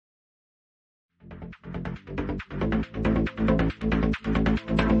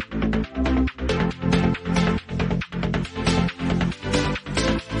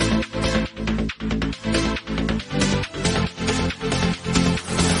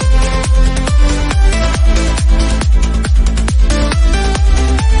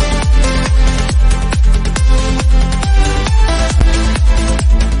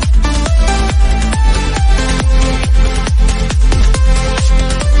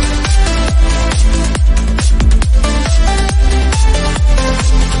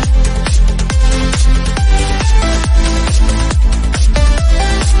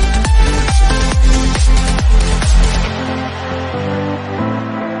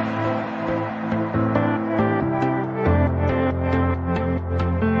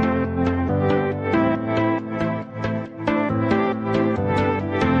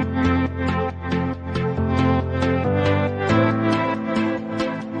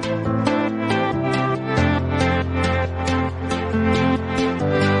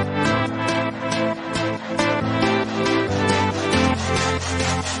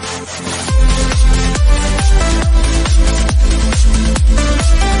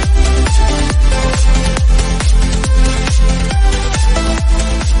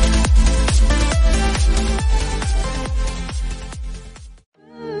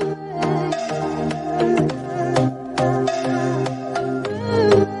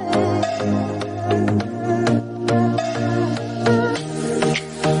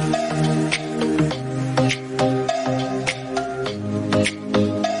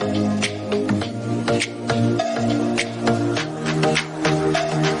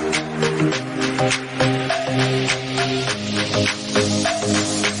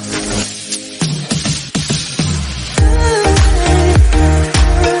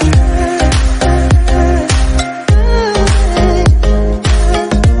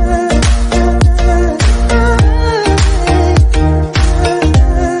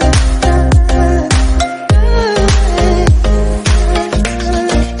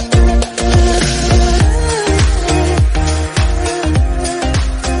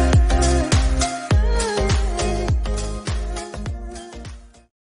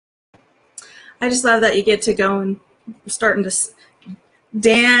I just love that you get to go and starting to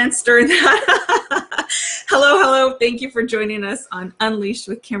dance during that. Hello. Thank you for joining us on Unleashed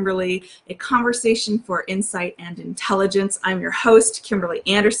with Kimberly, a conversation for insight and intelligence. I'm your host, Kimberly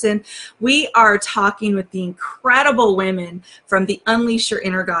Anderson. We are talking with the incredible women from the Unleash Your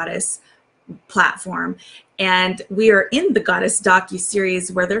Inner Goddess platform. And we are in the Goddess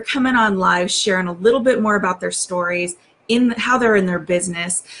docu-series where they're coming on live, sharing a little bit more about their stories, in how they're in their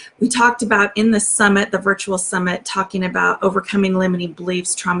business. We talked about in the summit, the virtual summit, talking about overcoming limiting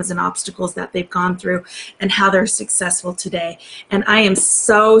beliefs, traumas, and obstacles that they've gone through and how they're successful today. And I am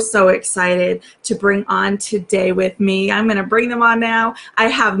so excited to bring on today with me. I'm going to bring them on now. I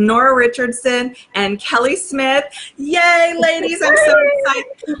have Nora Richardson and Kelly Smith. Yay, ladies. I'm so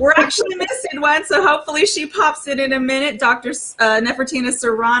excited. We're actually missing one, so hopefully she pops in a minute, Dr. Nefertina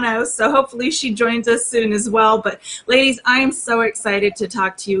Serrano. So hopefully she joins us soon as well. But ladies, I am so excited to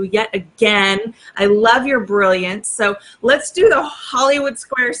talk to you yet again. I love your brilliance. So let's do the Hollywood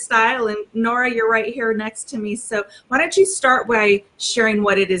Square style. And Nora, you're right here next to me. So why don't you start by sharing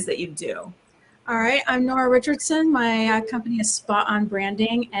what it is that you do? All right, I'm Nora Richardson. My company is Spot On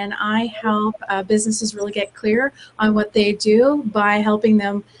Branding, and I help businesses really get clear on what they do by helping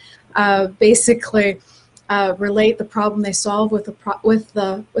them basically relate the problem they solve relate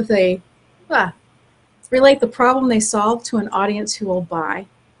the problem they solve to an audience who will buy.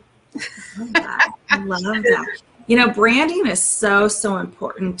 I love that. You know, branding is so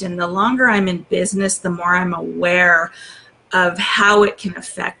important. And the longer I'm in business, the more I'm aware of how it can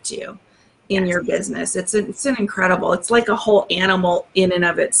affect you in your business. It's an incredible, it's like a whole animal in and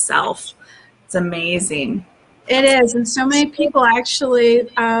of itself. It's amazing. It is. And so many people actually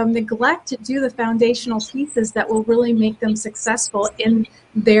neglect to do the foundational pieces that will really make them successful in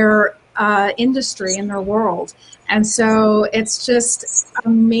their industry, in their world. And so it's just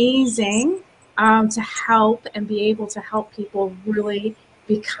amazing to help and be able to help people really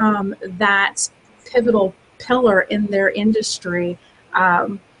become that pivotal pillar in their industry.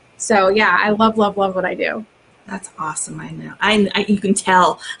 So yeah, I love what I do. That's awesome. I know. You can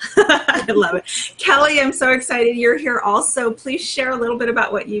tell. I love it. Kelly, I'm so excited you're here also. Please share a little bit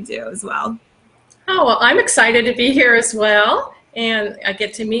about what you do as well. Oh, well, I'm excited to be here as well. And I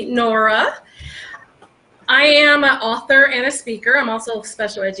get to meet Nora. I am an author and a speaker. I'm also a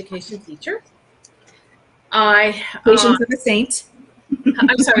special education teacher. Patience of a saint.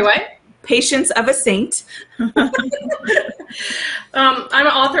 I'm sorry, what? Patience of a saint. I'm an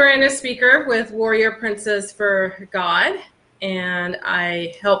author and a speaker with Warrior Princes for God, and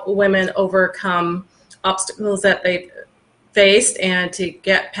I help women overcome obstacles that they faced and to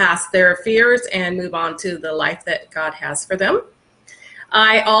get past their fears and move on to the life that God has for them.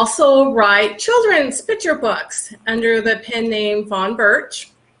 I also write children's picture books under the pen name Fawn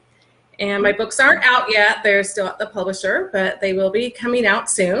Birch. And my books aren't out yet. They're still at the publisher, but they will be coming out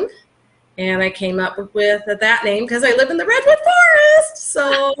soon. And I came up with that name because I live in the Redwood Forest.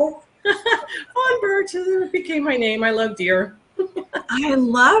 So Fawn Birch became my name. I love deer. I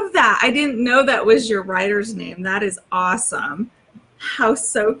love that. I didn't know that was your writer's name. That is awesome.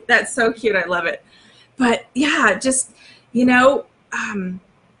 That's so cute. I love it. But yeah, just,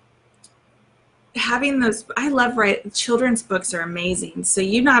 having those, I love children's books are amazing. So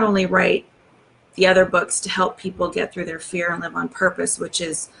you not only write the other books to help people get through their fear and live on purpose, which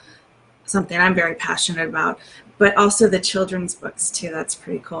is something I'm very passionate about, but also the children's books too. That's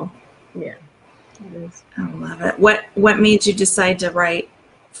pretty cool. Yeah. I love it. What made you decide to write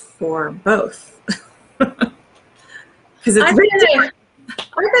for both? Because I've been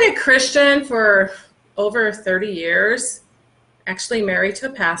a Christian for over 30 years. Actually married to a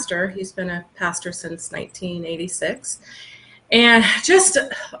pastor. He's been a pastor since 1986. And just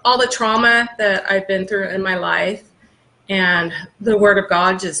all the trauma that I've been through in my life, and the Word of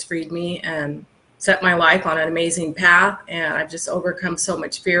God just freed me and set my life on an amazing path. And I've just overcome so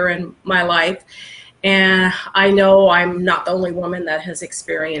much fear in my life. And I know I'm not the only woman that has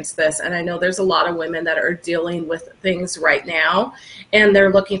experienced this. And I know there's a lot of women that are dealing with things right now, and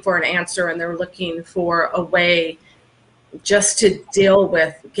they're looking for an answer, and they're looking for a way just to deal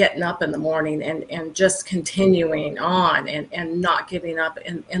with getting up in the morning and just continuing on and not giving up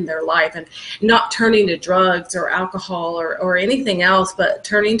in their life, and not turning to drugs or alcohol or anything else, but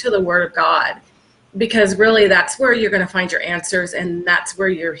turning to the Word of God. Because really that's where you're going to find your answers, and that's where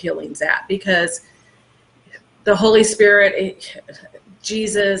your healing's at. Because the Holy Spirit,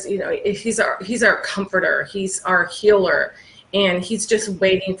 Jesus, he's our comforter, he's our healer, and he's just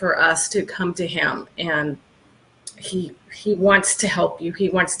waiting for us to come to him. And he wants to help you, he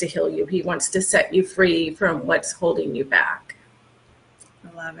wants to heal you, he wants to set you free from what's holding you back.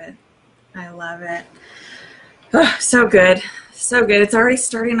 I love it. I love it. Oh, so good. So good. It's already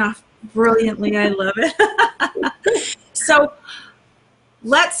starting off brilliantly. I love it. So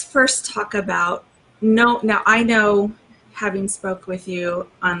let's first talk about, now I know, having spoke with you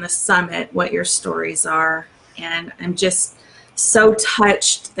on the summit, what your stories are, and I'm just so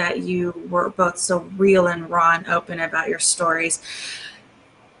touched that you were both so real and raw and open about your stories.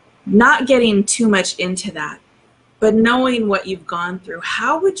 Not getting too much into that, but knowing what you've gone through,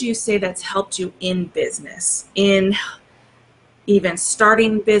 how would you say that's helped you in business, in even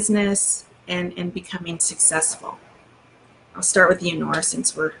starting business and becoming successful? I'll start with you, Nora,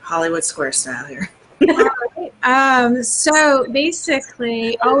 since we're Hollywood Square style here. So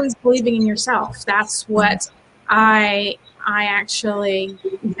basically, always believing in yourself. That's what I actually,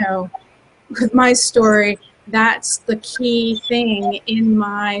 with my story, that's the key thing in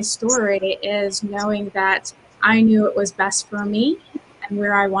my story, is knowing that I knew it was best for me and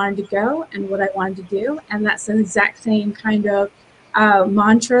where I wanted to go and what I wanted to do. And that's the exact same kind of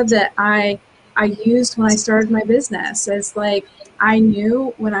mantra that I used when I started my business. It's like, I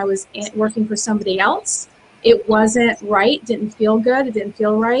knew when I was working for somebody else, it wasn't right, didn't feel good, it didn't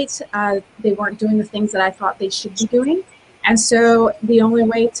feel right. They weren't doing the things that I thought they should be doing. And so the only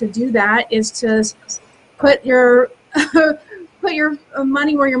way to do that is to put your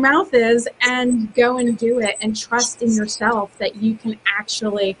money where your mouth is and go and do it, and trust in yourself that you can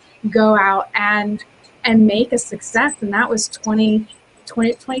actually go out and make a success. And that was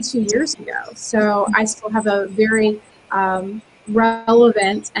 22 years ago. So I still have a very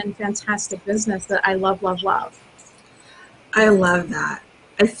relevant and fantastic business that I love, love, love. I love that.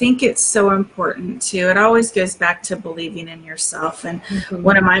 I think it's so important too. It always goes back to believing in yourself. And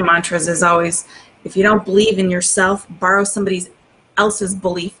one of my mantras is always, if you don't believe in yourself, borrow somebody else's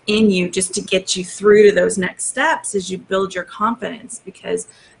belief in you just to get you through to those next steps as you build your confidence, because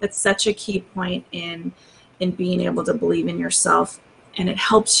that's such a key point in being able to believe in yourself, and it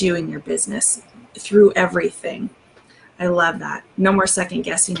helps you in your business through everything. I love that. No more second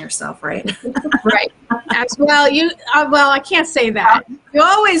guessing yourself, right? Right. As well, I can't say that. You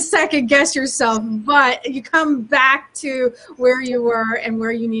always second guess yourself, but you come back to where you were and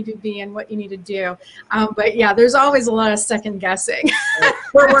where you need to be and what you need to do. But yeah, there's always a lot of second guessing.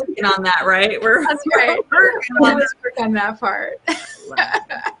 We're working on that, right? That's right. Let's work on that part.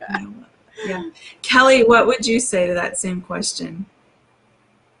 Yeah. Kelly, what would you say to that same question?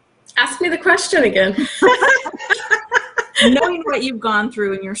 Ask me the question again. Knowing what you've gone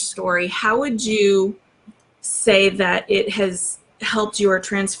through in your story, how would you say that it has helped you or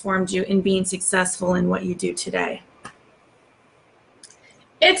transformed you in being successful in what you do today?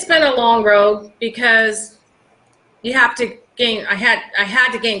 It's been a long road because you have to gain, I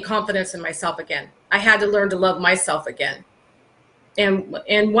had to gain confidence in myself again. I had to learn to love myself again.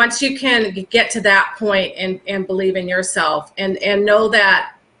 And once you can get to that point and believe in yourself and know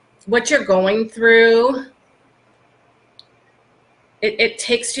that what you're going through, it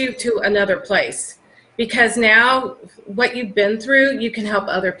takes you to another place, because now what you've been through, you can help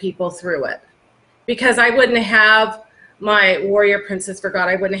other people through it. Because I wouldn't have my Warrior Princess for God,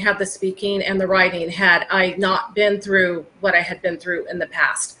 I wouldn't have the speaking and the writing had I not been through what I had been through in the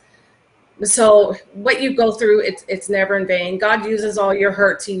past. So what you go through, it's never in vain. God uses all your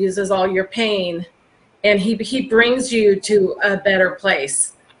hurts, he uses all your pain, and he brings you to a better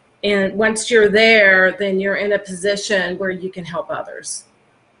place. And once you're there, then you're in a position where you can help others.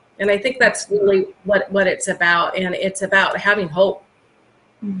 And I think that's really what it's about. And it's about having hope.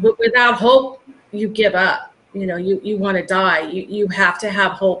 Mm-hmm. But without hope, you give up. You know, you want to die. You have to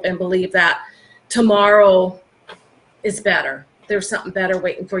have hope and believe that tomorrow is better. There's something better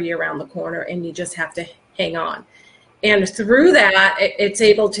waiting for you around the corner, and you just have to hang on. And through that, it's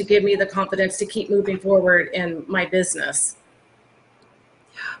able to give me the confidence to keep moving forward in my business.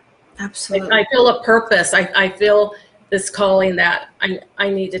 Absolutely. I feel a purpose. I feel this calling that I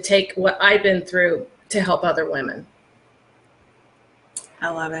need to take what I've been through to help other women. I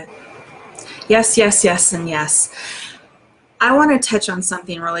love it. Yes, yes, yes, and yes. I want to touch on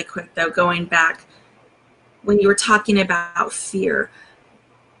something really quick, though, going back when you were talking about fear.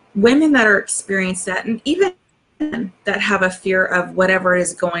 Women that are experienced that, and even that have a fear of whatever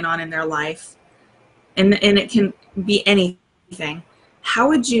is going on in their life, and it can be anything, how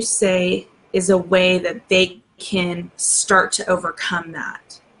would you say is a way that they can start to overcome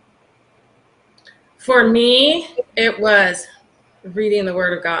that? For me, it was reading the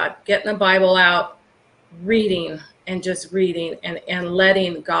Word of God, getting the Bible out, reading and just reading and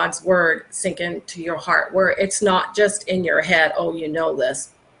letting God's Word sink into your heart, where it's not just in your head, oh, you know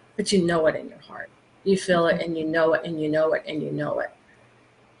this, but you know it in your heart. You feel it and you know it and you know it and you know it.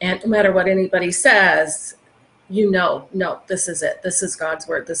 And no matter what anybody says, you know, no, this is it. This is God's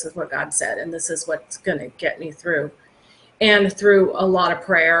Word. This is what God said. And this is what's going to get me through. And through a lot of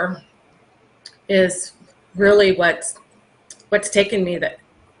prayer is really what's taken me that,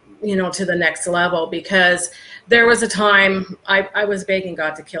 you know, to the next level, because there was a time I was begging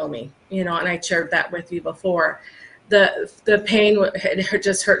God to kill me, you know, and I shared that with you before. The pain had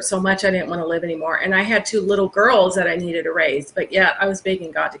just hurt so much I didn't want to live anymore. And I had 2 little girls that I needed to raise, but yet I was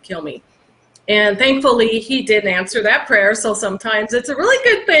begging God to kill me. And thankfully, he did answer that prayer. So sometimes it's a really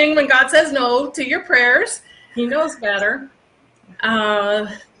good thing when God says no to your prayers. He knows better.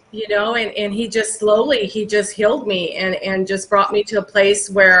 You know, and he just slowly, he just healed me and just brought me to a place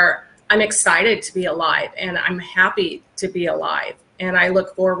where I'm excited to be alive, and I'm happy to be alive. And I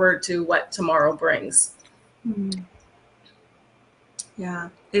look forward to what tomorrow brings. Mm-hmm. Yeah,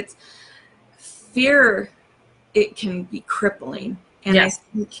 it's fear. It can be crippling. And Yes.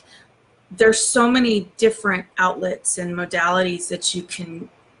 I think there's so many different outlets and modalities that you can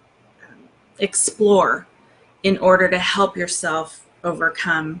explore in order to help yourself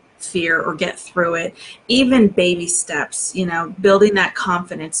overcome fear or get through it. Even baby steps, you know, building that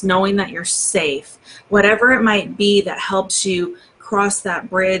confidence, knowing that you're safe, whatever it might be that helps you cross that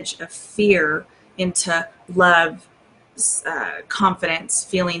bridge of fear into love, confidence,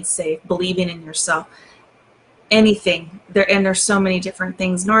 feeling safe, believing in yourself. Anything there, and there's so many different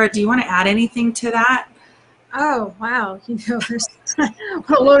things. Nora, do you want to add anything to that? Oh, wow. You know, there's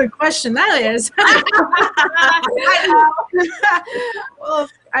what a loaded question that is. Well,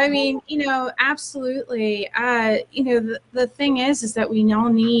 I mean, you know, absolutely. You know, the thing is that we all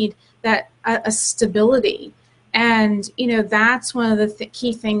need that a stability. And, you know, that's one of the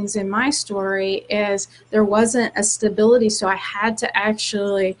key things in my story is there wasn't a stability. So I had to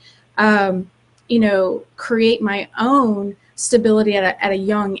actually, you know, create my own stability at a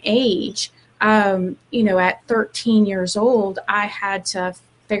young age. You know, at 13 years old, I had to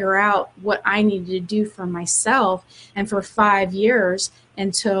figure out what I needed to do for myself. And for 5 years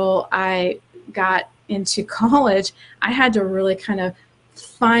until I got into college, I had to really kind of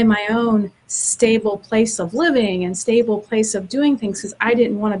find my own stable place of living and stable place of doing things, because I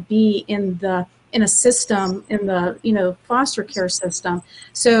didn't want to be in a system, in the, you know, foster care system.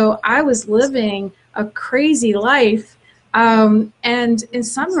 So I was living a crazy life, and in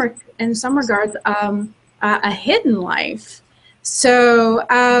some regards, a hidden life, So,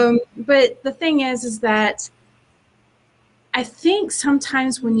 but the thing is that I think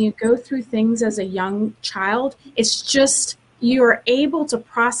sometimes when you go through things as a young child, it's just you're able to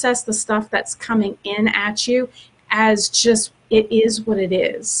process the stuff that's coming in at you as just it is what it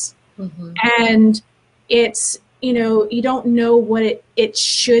is. Mm-hmm. And it's, you don't know what it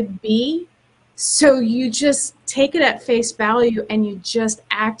should be. So you just take it at face value and you just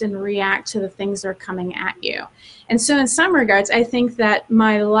act and react to the things that are coming at you. And so in some regards, I think that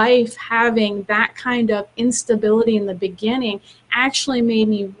my life having that kind of instability in the beginning actually made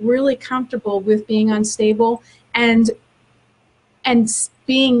me really comfortable with being unstable and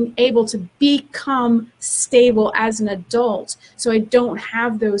being able to become stable as an adult. So I don't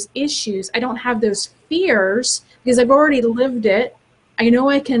have those issues. I don't have those fears because I've already lived it. I know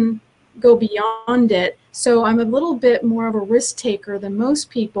I can go beyond it. So I'm a little bit more of a risk taker than most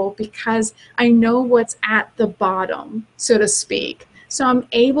people because I know what's at the bottom, so to speak. So I'm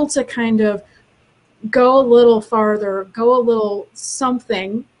able to kind of go a little farther, go a little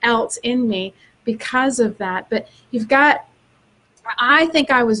something else in me because of that. But I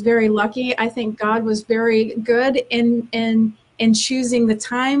think I was very lucky. I think God was very good in choosing the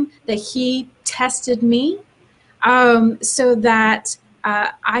time that He tested me so that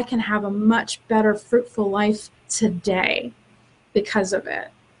I can have a much better, fruitful life today because of it.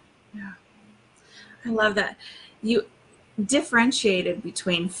 Yeah, I love that. You differentiated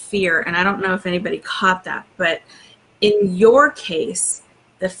between fear, and I don't know if anybody caught that, but in your case,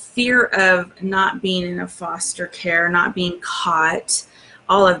 the fear of not being in a foster care, not being caught,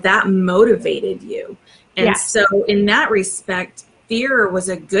 all of that motivated you. And Yes. so in that respect, fear was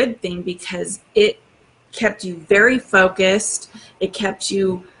a good thing because it kept you very focused, it kept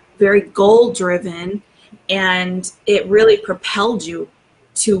you very goal driven, and it really propelled you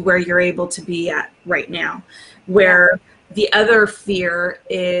to where you're able to be at right now, where the other fear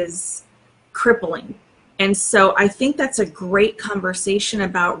is crippling. And so I think that's a great conversation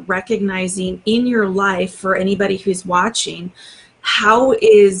about recognizing in your life, for anybody who's watching, how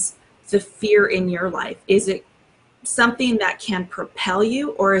is the fear in your life? Is it something that can propel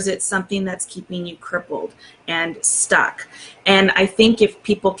you, or is it something that's keeping you crippled and stuck? And I think if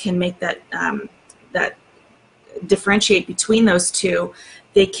people can make that that differentiate between those two,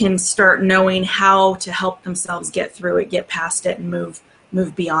 they can start knowing how to help themselves get through it, get past it, and move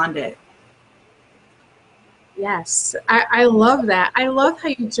beyond it. Yes, I love that. I love how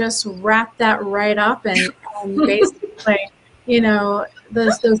you just wrap that right up and basically,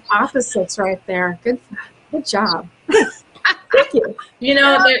 those opposites right there. Good job. Thank you.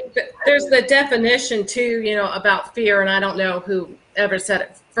 There's the definition too, about fear, and I don't know who ever said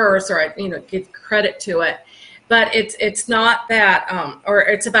it first, or I, give credit to it, but it's not that, or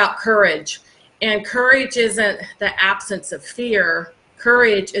it's about courage, and courage isn't the absence of fear.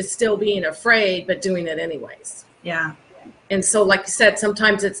 Courage is still being afraid, but doing it anyways. Yeah. And so, like you said,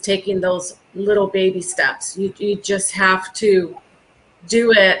 sometimes it's taking those little baby steps. You just have to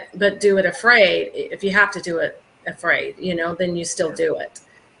do it, but do it afraid. If you have to do it afraid, then you still do it.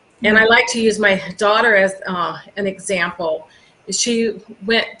 And I like to use my daughter as an example. She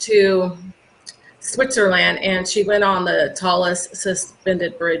went to Switzerland and she went on the tallest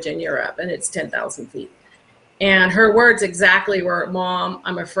suspended bridge in Europe, and it's 10,000 feet. And her words exactly were, "Mom,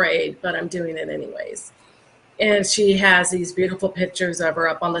 I'm afraid, but I'm doing it anyways." And she has these beautiful pictures of her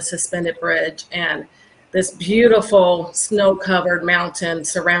up on the suspended bridge and this beautiful snow-covered mountain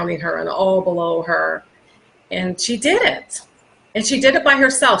surrounding her and all below her. And she did it. And she did it by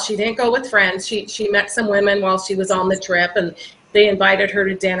herself. She didn't go with friends. She met some women while she was on the trip, and they invited her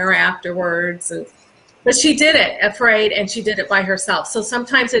to dinner afterwards. But she did it afraid, and she did it by herself. So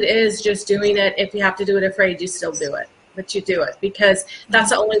sometimes it is just doing it. If you have to do it afraid, you still do it. But you do it because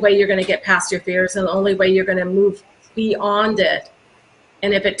that's the only way you're going to get past your fears, and the only way you're going to move beyond it.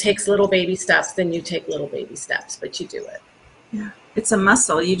 And if it takes little baby steps, then you take little baby steps, but you do it. Yeah. It's a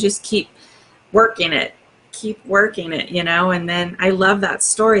muscle. You just keep working it, and then I love that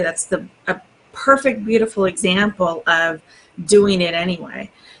story. That's a perfect, beautiful example of doing it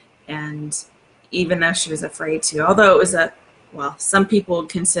anyway. And even though she was afraid to, although it was some people would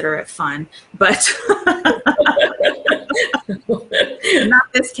consider it fun, but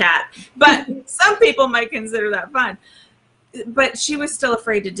not this cat, but some people might consider that fun. But she was still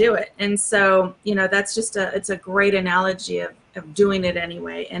afraid to do it. And so, that's just it's a great analogy of doing it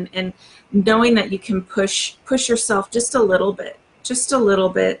anyway, and knowing that you can push yourself just a little bit.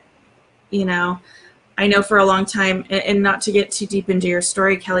 I know for a long time, and not to get too deep into your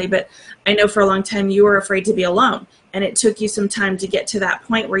story, Kelly, but I know for a long time you were afraid to be alone, and it took you some time to get to that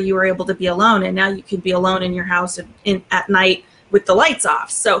point where you were able to be alone, and now you can be alone in your house at night with the lights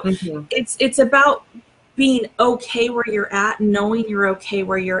off. So Mhm. it's about being okay where you're at, knowing you're okay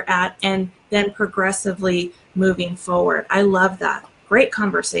where you're at, and then progressively moving forward. I love that. Great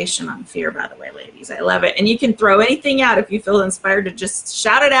conversation on fear, by the way, ladies. I love it. And you can throw anything out if you feel inspired to just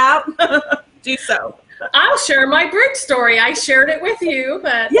shout it out. Do so. I'll share my bridge story. I shared it with you,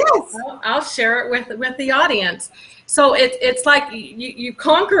 but Yes. I'll share it with the audience. So it's like you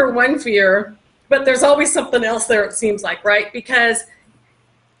conquer one fear, but there's always something else there, it seems like, right? Because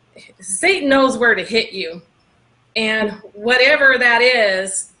Satan knows where to hit you. And whatever that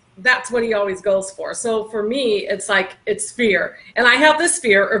is, that's what he always goes for. So for me, it's like, it's fear. And I have this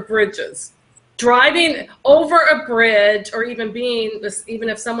fear of bridges. Driving over a bridge, or even even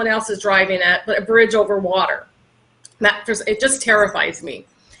if someone else is driving it, but a bridge over water. It just terrifies me.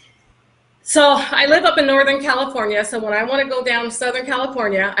 So I live up in Northern California. So when I want to go down Southern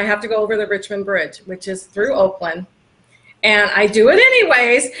California, I have to go over the Richmond Bridge, which is through Oakland. And I do it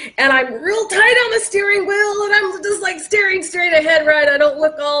anyways, and I'm real tight on the steering wheel, and I'm just like staring straight ahead, right? I don't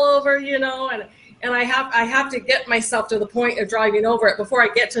look all over, and I have to get myself to the point of driving over it before I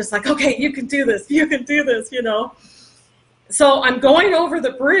get to it's like, okay, you can do this, So I'm going over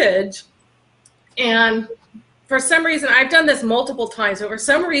the bridge, and for some reason, I've done this multiple times, but for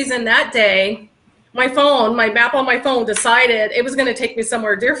some reason that day, my map on my phone decided it was going to take me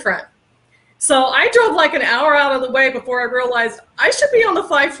somewhere different. So I drove like an hour out of the way before I realized I should be on the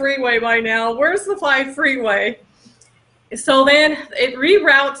 5 freeway by now. Where's the 5 freeway? So then it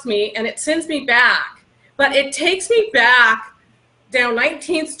reroutes me and it sends me back, but it takes me back down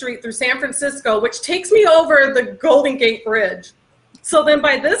 19th Street through San Francisco, which takes me over the Golden Gate Bridge. So then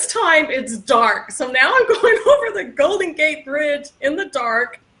by this time it's dark. So now I'm going over the Golden Gate Bridge in the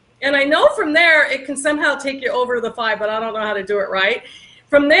dark. And I know from there it can somehow take you over the 5, but I don't know how to do it right.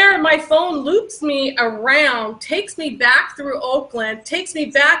 From there, my phone loops me around, takes me back through Oakland, takes me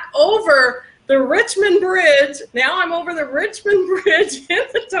back over the Richmond Bridge. Now I'm over the Richmond Bridge in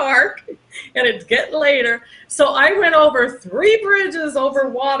the dark, and it's getting later. So I went over 3 bridges over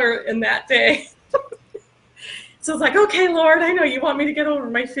water in that day. So it's like, okay, Lord, I know you want me to get over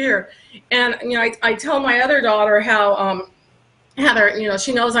my fear. And, I tell my other daughter how Heather,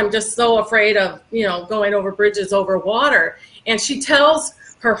 she knows I'm just so afraid of, going over bridges over water. And she tells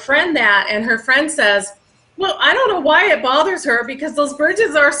her friend that, and her friend says, well, I don't know why it bothers her, because those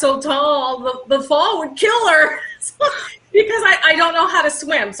bridges are so tall, the fall would kill her. Because I don't know how to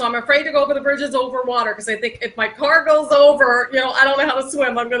swim. So I'm afraid to go over the bridges over water, because I think if my car goes over, I don't know how to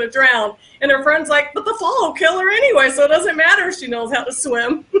swim, I'm going to drown. And her friend's like, but the fall will kill her anyway, so it doesn't matter if she knows how to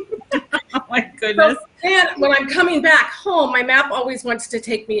swim. Oh my goodness. And when I'm coming back home, my map always wants to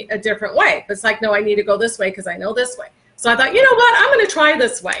take me a different way. It's like, no, I need to go this way because I know this way. So I thought, you know what, I'm going to try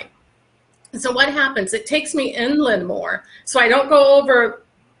this way. So what happens? It takes me inland more. So I don't go over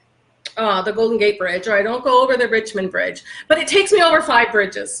the Golden Gate Bridge, or I don't go over the Richmond Bridge, but it takes me over 5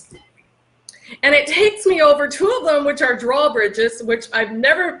 bridges. And it takes me over 2 of them, which are drawbridges, which I've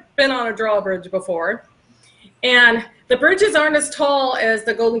never been on a drawbridge before. And the bridges aren't as tall as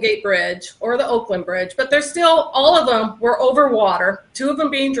the Golden Gate Bridge or the Oakland Bridge, but they're still, all of them were over water, 2 of them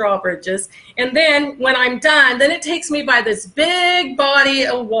being drawbridges. And then when I'm done, then it takes me by this big body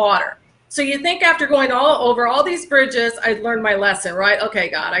of water. So you think after going over all these bridges, I'd learned my lesson, right? Okay,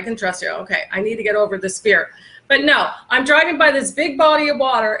 God, I can trust you. Okay, I need to get over this fear. But no, I'm driving by this big body of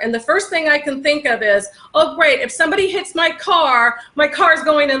water, and the first thing I can think of is, oh great, if somebody hits my car's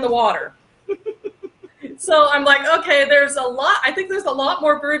going in the water. So I'm like, okay, I think there's a lot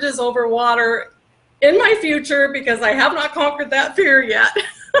more bridges over water in my future, because I have not conquered that fear yet.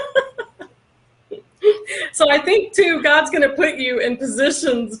 So I think too, God's going to put you in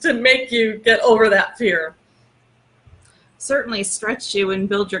positions to make you get over that fear. Certainly stretch you and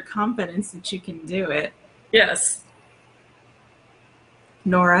build your confidence that you can do it. Yes.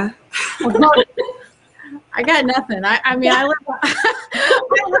 Nora? I got nothing. I mean, I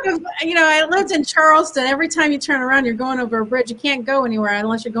lived in Charleston. Every time you turn around, you're going over a bridge. You can't go anywhere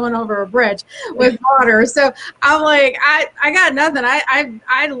unless you're going over a bridge with water. So I'm like, I got nothing.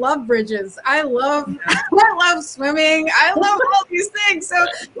 I love bridges. I love swimming. I love all these things. So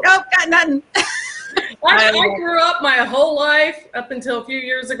nope, got nothing. I grew up my whole life up until a few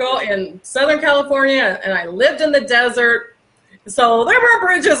years ago in Southern California, and I lived in the desert. So there were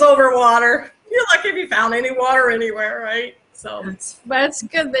bridges over water. You're lucky if you found any water anywhere, right? So, but it's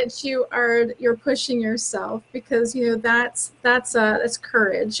good that you're pushing yourself, because that's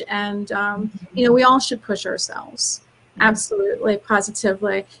courage, and we all should push ourselves. Absolutely,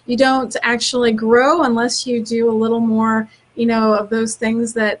 positively. You don't actually grow unless you do a little more, of those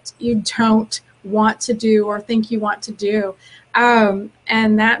things that you don't want to do or think you want to do.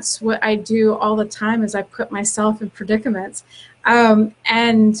 And that's what I do all the time is I put myself in predicaments and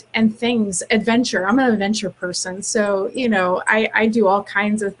things, adventure. I'm an adventure person. So, I do all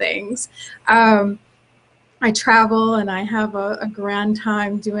kinds of things. I travel and I have a grand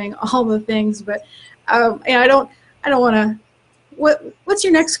time doing all the things, but and I don't want to. What's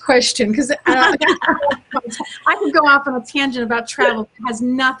your next question? Because I could go off on a tangent about travel. It has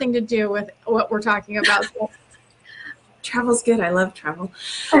nothing to do with what we're talking about. So. Travel's good. I love travel.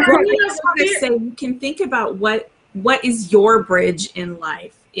 Well, I just want to say you can think about what is your bridge in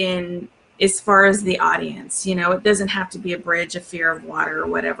life in as far as the audience. It doesn't have to be a bridge, a fear of water or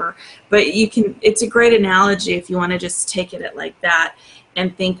whatever, but it's a great analogy if you want to just take it like that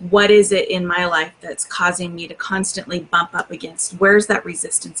and think, what is it in my life that's causing me to constantly bump up against? Where's that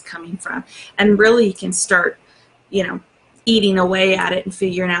resistance coming from? And really you can start, eating away at it and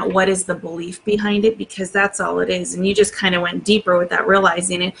figuring out what is the belief behind it, because that's all it is. And you just kind of went deeper with that,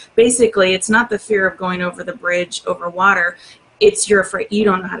 realizing it. Basically, it's not the fear of going over the bridge over water. It's you're afraid you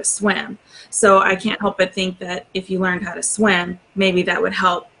don't know how to swim. So I can't help but think that if you learned how to swim, maybe that would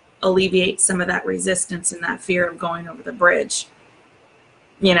help alleviate some of that resistance and that fear of going over the bridge.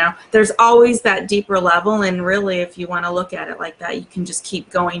 There's always that deeper level. And really, if you want to look at it like that, you can just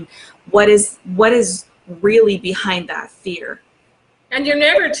keep going. What is really behind that fear? And you're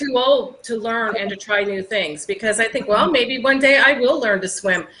never too old to learn and to try new things, because I think, well, maybe one day I will learn to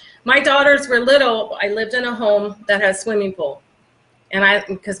swim. My daughters were little. I lived in a home that has a swimming pool. And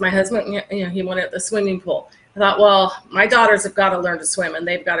because my husband, he wanted the swimming pool. I thought, well, my daughters have got to learn to swim and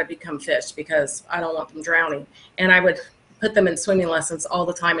they've got to become fish because I don't want them drowning. And I would put them in swimming lessons all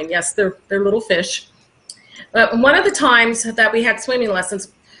the time. And yes, they're little fish. But one of the times that we had swimming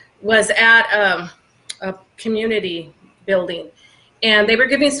lessons was at a community building. And they were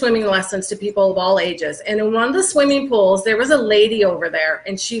giving swimming lessons to people of all ages. And in one of the swimming pools, there was a lady over there,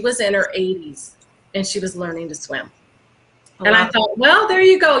 and she was in her 80s, and she was learning to swim. Oh, and wow. I thought, well, there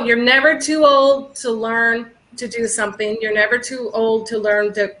you go. You're never too old to learn to do something. You're never too old to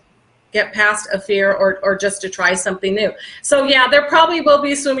learn to get past a fear or just to try something new. So, yeah, there probably will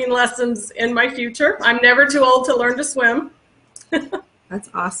be swimming lessons in my future. I'm never too old to learn to swim. That's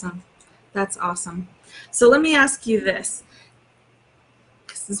awesome. That's awesome. So let me ask you this.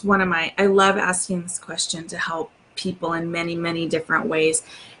 This is I love asking this question to help people in many, many different ways.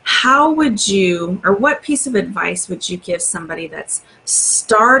 How would you, or what piece of advice would you give somebody that's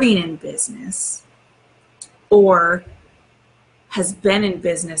starting in business or has been in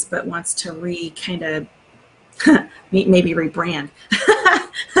business but wants to maybe rebrand?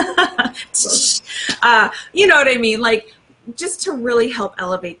 You know what I mean? Like, just to really help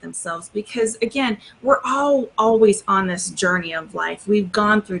elevate themselves, because again, we're all always on this journey of life. We've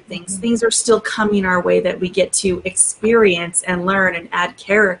gone through things. Mm-hmm. Things are still coming our way that we get to experience and learn and add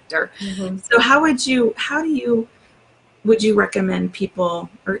character. Mm-hmm. So would you recommend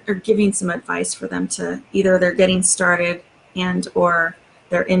people or giving some advice for them to either they're getting started and or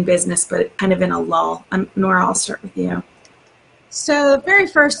they're in business but kind of in a lull? Nora, I'll start with you. So the very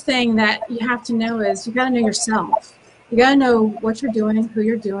first thing that you have to know is you got to know yourself. You got to know what you're doing, who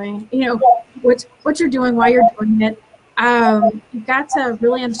you're doing, what you're doing, why you're doing it. You've got to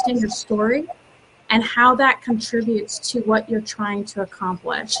really understand your story and how that contributes to what you're trying to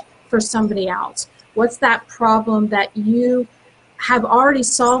accomplish for somebody else. What's that problem that you have already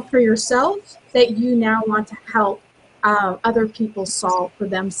solved for yourself that you now want to help other people solve for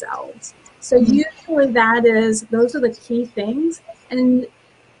themselves? So usually those are the key things. And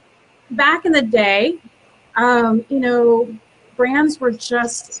back in the day, brands were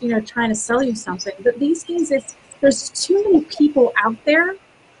just, trying to sell you something. But these days, there's too many people out there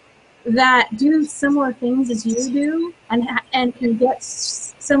that do similar things as you do and can get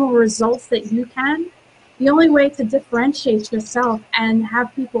similar results that you can. The only way to differentiate yourself and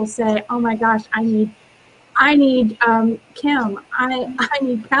have people say, oh my gosh, I need Kim, I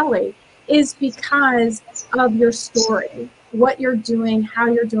need Kelly, is because of your story, what you're doing, how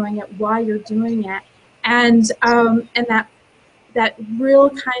you're doing it, why you're doing it. And that real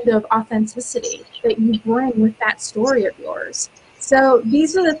kind of authenticity that you bring with that story of yours. So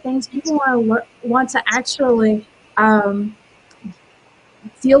these are the things people want to actually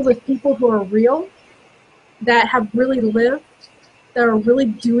deal with, people who are real, that have really lived, that are really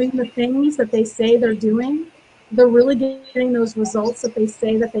doing the things that they say they're doing. They're really getting those results that they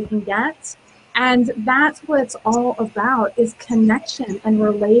say that they can get. And that's what it's all about, is connection and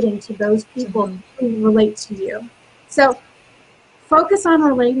relating to those people who relate to you. So focus on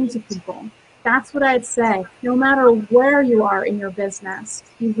relating to people. That's what I'd say. No matter where you are in your business,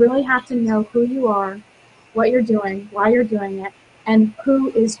 you really have to know who you are, what you're doing, why you're doing it, and who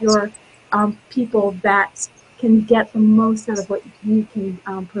is your people that can get the most out of what you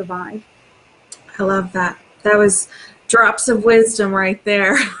can provide. I love that. That was drops of wisdom right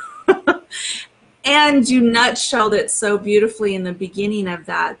there. And you nutshelled it so beautifully in the beginning of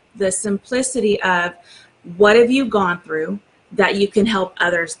that. The simplicity of what have you gone through that you can help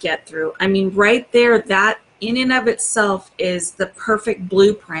others get through. I mean, right there, that in and of itself is the perfect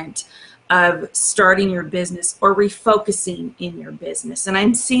blueprint of starting your business or refocusing in your business. And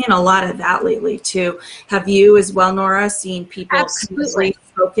I'm seeing a lot of that lately too. Have you as well, Nora, seen people Absolutely.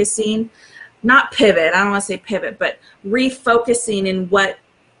 refocusing, not pivot, I don't want to say pivot, but refocusing in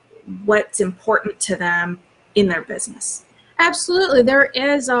what's important to them in their business? Absolutely. There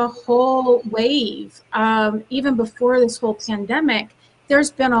is a whole wave. Even before this whole pandemic,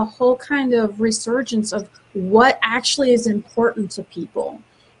 there's been a whole kind of resurgence of what actually is important to people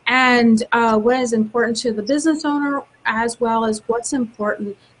and what is important to the business owner as well as what's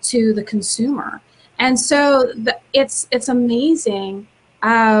important to the consumer. And so it's amazing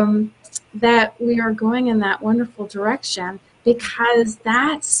that we are going in that wonderful direction, because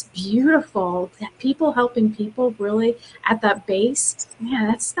that's beautiful. That people helping people really at that base, man,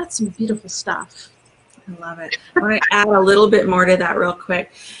 that's some beautiful stuff. I love it. I want to add a little bit more to that real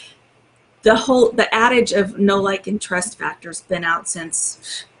quick. The adage of know, like, and trust factor's been out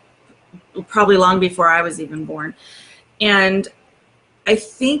since probably long before I was even born. And I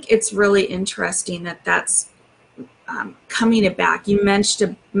think it's really interesting that that's coming it back. You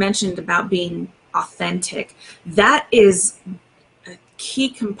mentioned about being authentic. That is a key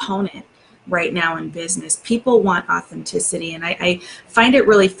component right now in business. People want authenticity, and I find it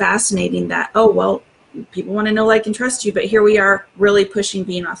really fascinating that, oh, well, people want to know, like, and trust you, but here we are really pushing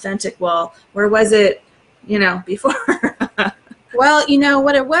being authentic. Well, where was it, before? Well,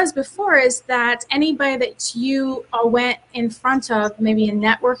 what it was before is that anybody that you went in front of, maybe in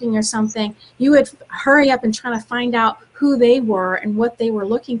networking or something, you would hurry up and try to find out who they were and what they were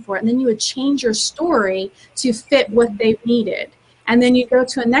looking for. And then you would change your story to fit what they needed. And then you go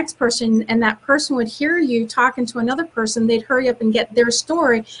to a next person, and that person would hear you talking to another person. They'd hurry up and get their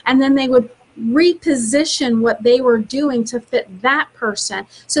story, and then they would reposition what they were doing to fit that person.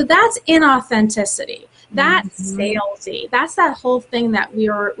 So that's inauthenticity. That's salesy. That's that whole thing that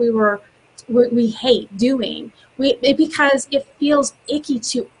we hate doing. Because it feels icky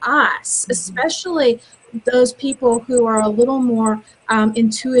to us, especially those people who are a little more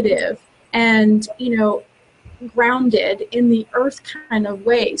intuitive and grounded in the earth kind of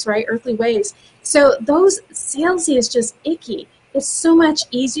ways, right? Earthly ways. So those salesy is just icky. It's so much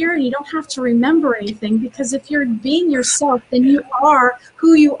easier. You don't have to remember anything, because if you're being yourself, then you are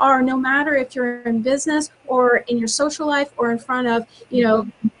who you are, no matter if you're in business or in your social life or in front of,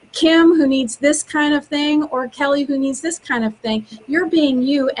 Kim, who needs this kind of thing, or Kelly, who needs this kind of thing. You're being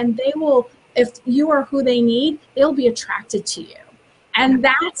you, and they will, if you are who they need, they'll be attracted to you. And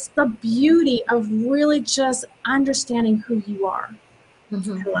that's the beauty of really just understanding who you are. I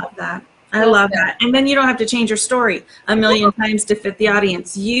love that. I love that. And then you don't have to change your story a million times to fit the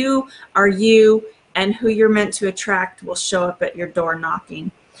audience. You are you, and who you're meant to attract will show up at your door knocking.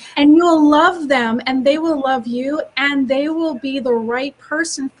 And you'll love them, and they will love you, and they will be the right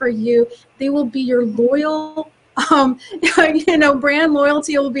person for you. They will be your loyal, brand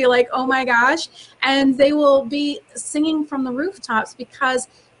loyalty will be like, oh my gosh. And they will be singing from the rooftops because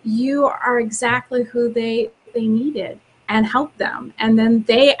you are exactly who they needed, and help them. And then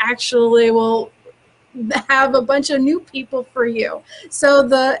they actually will have a bunch of new people for you. So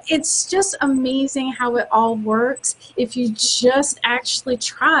it's just amazing how it all works if you just actually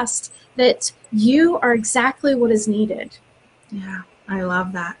trust that you are exactly what is needed. Yeah, I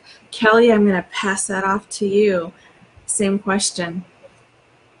love that. Kelly, I'm going to pass that off to you. Same question.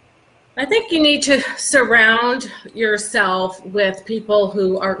 I think you need to surround yourself with people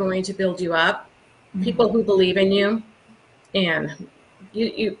who are going to build you up, people who believe in you. And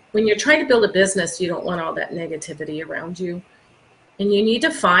you when you're trying to build a business, you don't want all that negativity around you. And you need to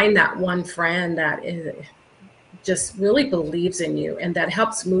find that one friend that just really believes in you and that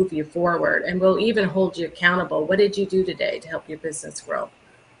helps move you forward and will even hold you accountable. What did you do today to help your business grow?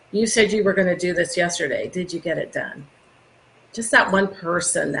 You said you were going to do this yesterday. Did you get it done? Just that one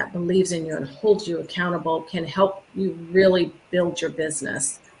person that believes in you and holds you accountable can help you really build your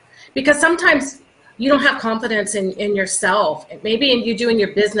business. Because sometimes you don't have confidence in yourself. Maybe you do in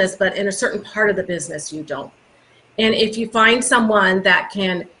your business, but in a certain part of the business you don't. And if you find someone that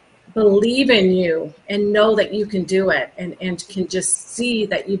can believe in you and know that you can do it and can just see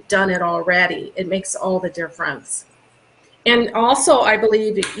that you've done it already, it makes all the difference. And also, I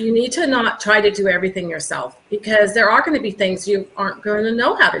believe you need to not try to do everything yourself, because there are going to be things you aren't going to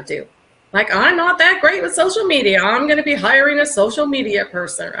know how to do. Like, I'm not that great with social media. I'm going to be hiring a social media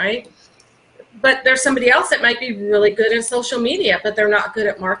person, right? But there's somebody else that might be really good in social media, but they're not good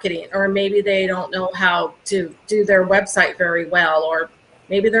at marketing, or maybe they don't know how to do their website very well, or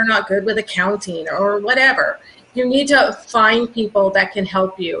maybe they're not good with accounting or whatever. You need to find people that can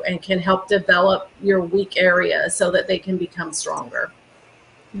help you and can help develop your weak areas so that they can become stronger.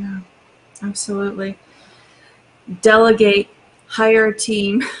 Yeah, absolutely. Delegate, hire a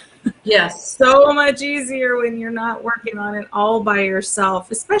team. Yes. So much easier when you're not working on it all by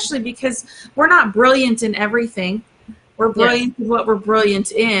yourself, especially because we're not brilliant in everything. We're brilliant in what we're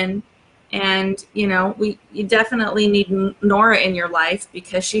brilliant in. And, you definitely need Nora in your life,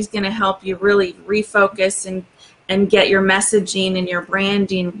 because she's going to help you really refocus and get your messaging and your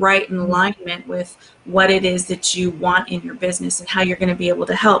branding right in alignment with what it is that you want in your business and how you're going to be able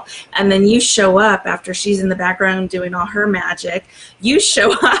to help. And then you show up after she's in the background doing all her magic. You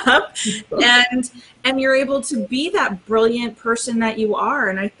show up and you're able to be that brilliant person that you are.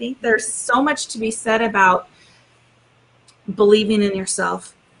 And I think there's so much to be said about believing in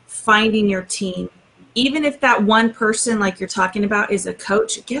yourself, finding your team. Even if that one person, like you're talking about, is a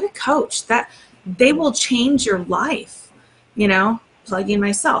coach, get a coach. That they will change your life, plugging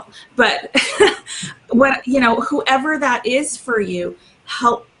myself. But whoever that is for you,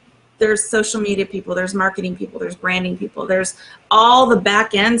 help. There's social media people, there's marketing people, there's branding people, there's all the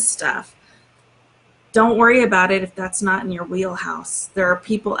back end stuff. Don't worry about it if that's not in your wheelhouse. There are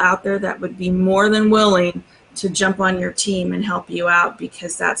people out there that would be more than willing to jump on your team and help you out,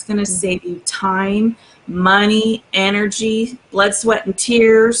 because that's going to save you time, money, energy, blood, sweat, and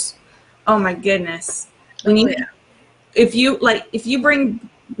tears. Oh my goodness. If you bring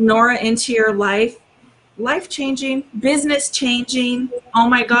Nora into your life changing, business changing, oh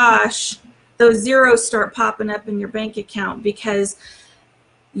my gosh, those zeros start popping up in your bank account, because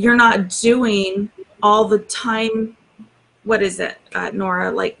you're not doing all the time. What is it,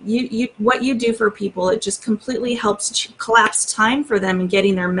 Nora? Like what you do for people, it just completely helps collapse time for them and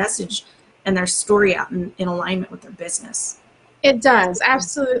getting their message and their story out in alignment with their business. It does,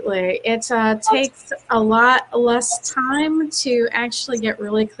 absolutely. It takes a lot less time to actually get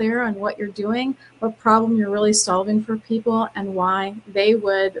really clear on what you're doing, what problem you're really solving for people, and why they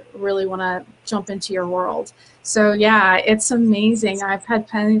would really want to jump into your world. So yeah, it's amazing. I've had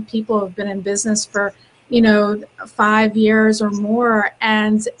plenty of people who have been in business for 5 years or more,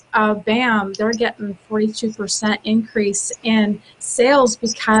 and bam, they're getting 42% increase in sales,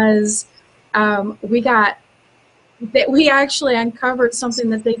 because we actually uncovered something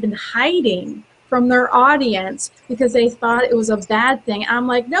that they've been hiding from their audience because they thought it was a bad thing. I'm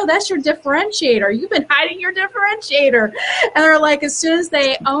like, no, that's your differentiator. You've been hiding your differentiator. And they're like, as soon as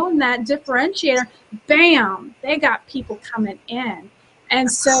they own that differentiator, bam, they got people coming in. And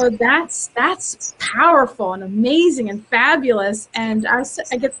so that's powerful and amazing and fabulous. And I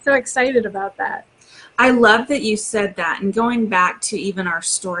get so excited about that. I love that you said that. And going back to even our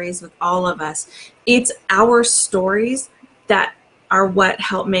stories with all of us, it's our stories that are what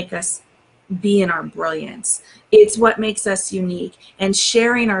help make us be in our brilliance. It's what makes us unique. And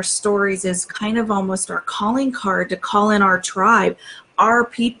sharing our stories is kind of almost our calling card to call in our tribe, our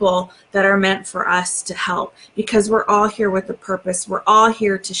people that are meant for us to help, because we're all here with a purpose. We're all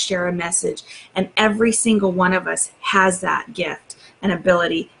here to share a message. And every single one of us has that gift and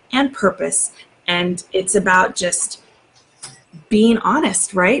ability and purpose. And it's about just being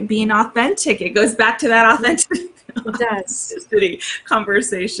honest, right? Being authentic. It goes back to that authenticity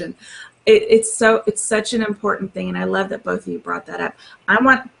conversation. It's such an important thing, and I love that both of you brought that up. I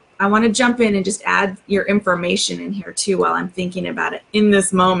want to jump in and just add your information in here too while I'm thinking about it. In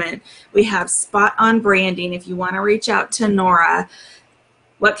this moment, we have Spot On Branding. If you want to reach out to Nora,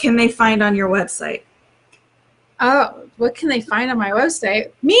 what can they find on your website? Oh, what can they find on my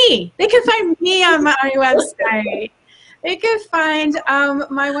website? Me. They can find me on my website. They can find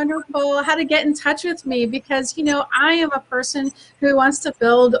my wonderful how to get in touch with me, because I am a person who wants to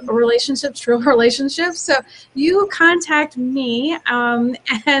build relationships, real relationships. So you contact me,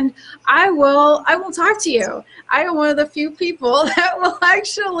 and I will talk to you. I am one of the few people that will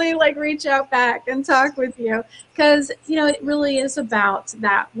actually reach out back and talk with you, because it really is about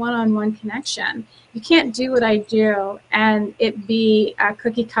that one-on-one connection. You can't do what I do and it be a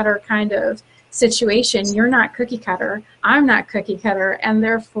cookie cutter kind of situation. You're not cookie cutter. I'm not cookie cutter, and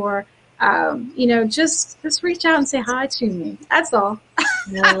therefore, just reach out and say hi to me. That's all.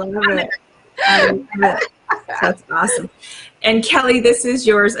 I love it. I love it. That's awesome. And Kelly, this is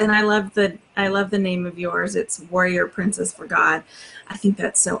yours, and I love the name of yours. It's Warrior Princess for God. I think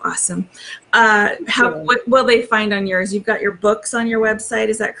that's so awesome. What will they find on yours? You've got your books on your website,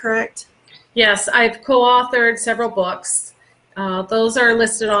 is that correct? Yes, I've co-authored several books. Those are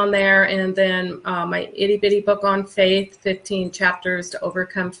listed on there, and then my itty bitty book on faith, 15 chapters to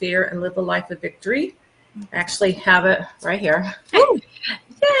overcome fear and live a life of victory. I actually have it right here.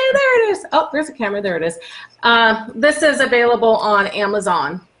 Yay, there it is. Oh, there's a camera. There it is. This is available on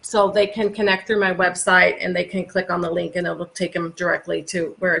Amazon, so they can connect through my website and they can click on the link and it will take them directly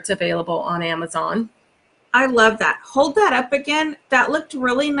to where it's available on Amazon. I love that. Hold that up again. That looked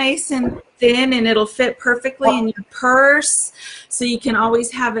really nice and thin, and it'll fit perfectly in your purse, so you can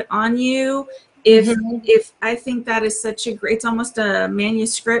always have it on you. If I think that is such a great, it's almost a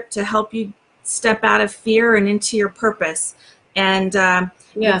manuscript to help you step out of fear and into your purpose. And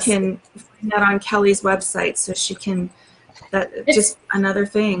Yes. you can find that on Kelly's website, so she can, just another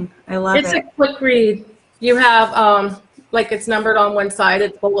thing. I love it. It's a quick read. You have, like it's numbered on one side,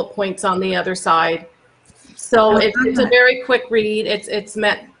 it's bullet points on the other side. So it's a very quick read. It's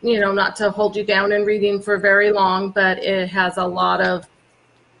meant, not to hold you down in reading for very long, but it has a lot of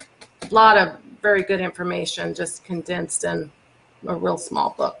very good information, just condensed in a real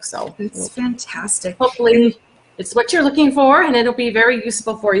small book. So It's fantastic. hopefully it's what you're looking for, and it'll be very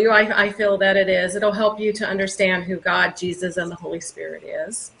useful for you. I feel that it is. It'll help you to understand who God, Jesus, and the Holy Spirit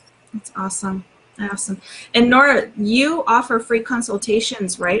is. It's awesome. Awesome. And Nora, you offer free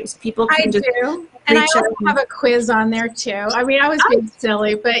consultations, right? So people can I just do. And I reach also out and- have a quiz on there too. I mean, I was being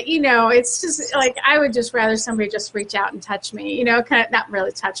silly, but it's just like I would just rather somebody just reach out and touch me. Kind of not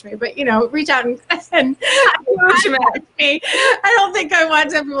really touch me, but reach out and touch me. I don't think I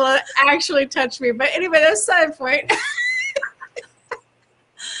want people to actually touch me. But anyway, that's a side point.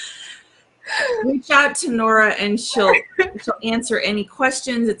 reach out to Nora, and she'll answer any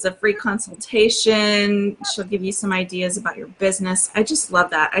questions. It's a free consultation. She'll give you some ideas about your business. I just love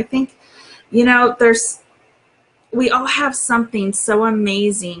that. I think, we all have something so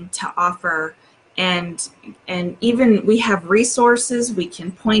amazing to offer, and even we have resources. We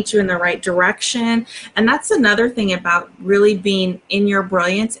can point you in the right direction. And that's another thing about really being in your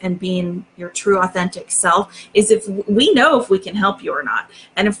brilliance and being your true authentic self, is if we know if we can help you or not.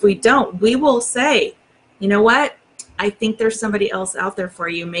 And if we don't, we will say, you know what? I think there's somebody else out there for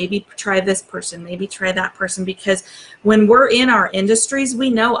you. Maybe try this person, maybe try that person. Because when we're in our industries, we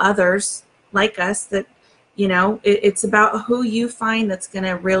know others like us that, it's about who you find that's going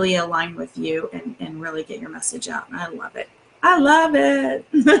to really align with you and really get your message out. And I love it. I love it.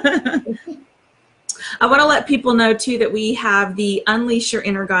 I want to let people know too that we have the Unleash Your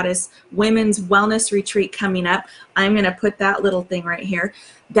Inner Goddess Women's Wellness Retreat coming up. I'm going to put that little thing right here.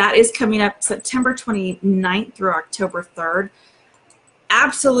 That is coming up September 29th through October 3rd.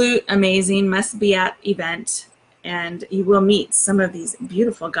 Absolute amazing, must be at event. And you will meet some of these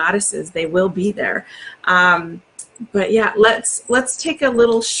beautiful goddesses. They will be there. But yeah, let's take a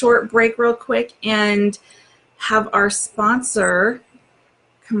little short break real quick and have our sponsor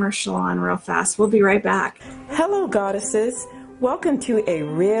commercial on real fast. We'll be right back. Hello, goddesses. Welcome to a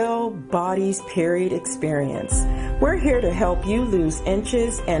Real Bodies Period experience. We're here to help you lose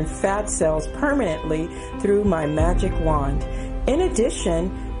inches and fat cells permanently through my magic wand. In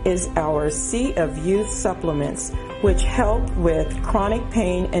addition, is our Sea of Youth supplements, which help with chronic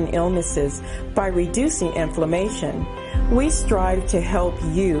pain and illnesses by reducing inflammation. We strive to help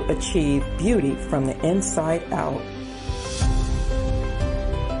you achieve beauty from the inside out.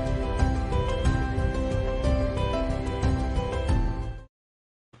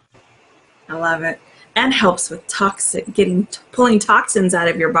 I love it. And helps with pulling toxins out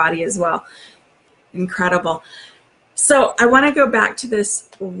of your body as well. Incredible. So I want to go back to this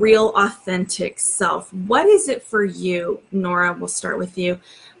real authentic self. What is it for you, Nora? We'll start with you.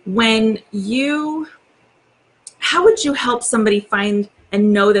 How would you help somebody find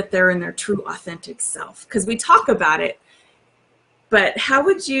and know that they're in their true authentic self? Because we talk about it, but how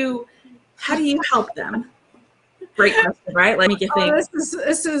do you help them? Great question, right? Let me get think.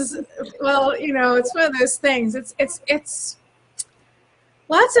 This is well, it's one of those things. It's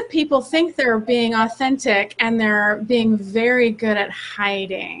lots of people think they're being authentic, and they're being very good at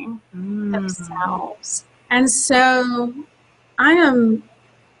hiding themselves. And so I am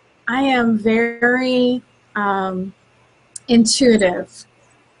very intuitive.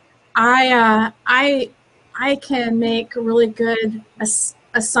 I can make really good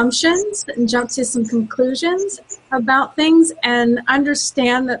assumptions and jump to some conclusions about things, and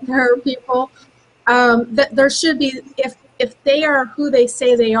understand that there are people that there should be, if they are who they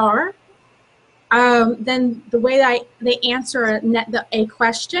say they are, then the way they answer a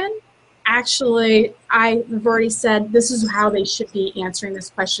question, actually, I've already said this is how they should be answering this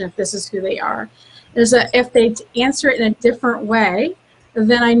question if this is who they are. If they answer it in a different way,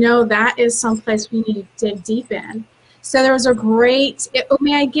 then I know that is someplace we need to dig deep in. So there was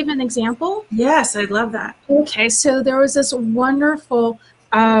may I give an example? Yes, I love that. Okay, so there was this wonderful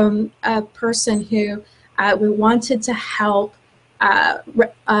person who we wanted to help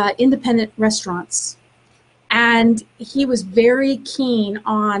independent restaurants. And he was very keen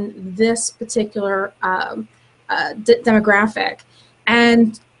on this particular demographic.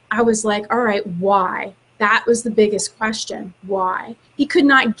 And I was like, all right, why? That was the biggest question. Why? He could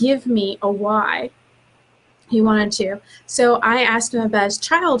not give me a why. He wanted to. So I asked him about his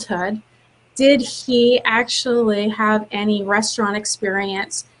childhood. Did he actually have any restaurant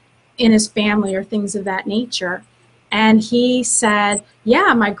experience in his family or things of that nature? And he said,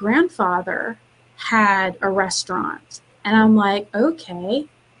 yeah, my grandfather had a restaurant. And I'm like, okay,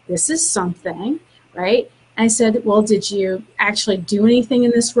 this is something, right? And I said, well, did you actually do anything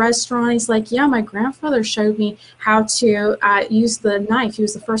in this restaurant? He's like, yeah, my grandfather showed me how to use the knife. He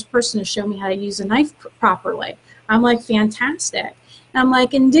was the first person to show me how to use a knife properly. I'm like, fantastic. And I'm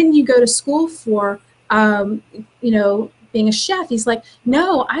like, and didn't you go to school for, being a chef? He's like,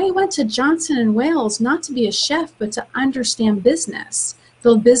 no, I went to Johnson & Wales not to be a chef, but to understand business,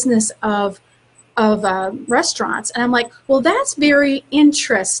 the business of restaurants. And I'm like, well, that's very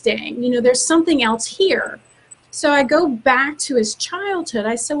interesting. There's something else here. So I go back to his childhood.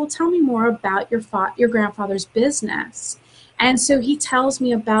 I said, well, tell me more about your grandfather's business. And so he tells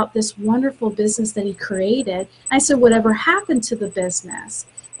me about this wonderful business that he created. I said, whatever happened to the business?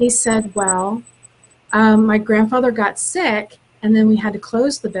 He said, well, my grandfather got sick, and then we had to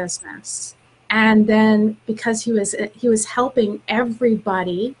close the business. And then because he was helping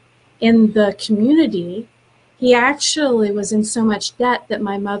everybody in the community, he actually was in so much debt that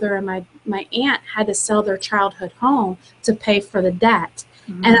my mother and my aunt had to sell their childhood home to pay for the debt.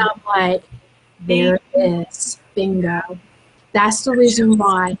 Mm-hmm. And I'm like, there it is, bingo. That's the reason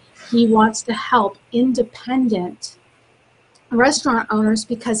why he wants to help independent restaurant owners,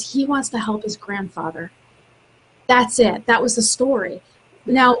 because he wants to help his grandfather. That's it. That was the story.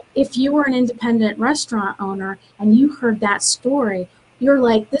 Now, if you were an independent restaurant owner and you heard that story, you're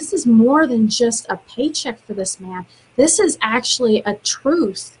like, this is more than just a paycheck for this man. This is actually a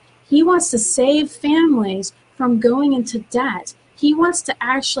truth. He wants to save families from going into debt. He wants to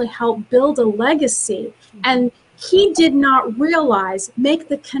actually help build a legacy. And he did not make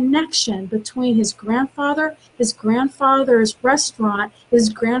the connection between his grandfather's restaurant, his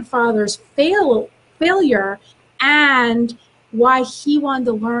grandfather's failure, and why he wanted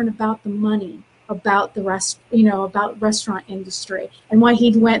to learn about the money, about the restaurant industry, and why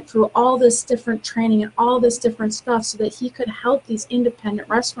he went through all this different training and all this different stuff so that he could help these independent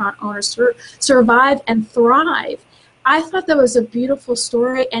restaurant owners survive and thrive. I thought that was a beautiful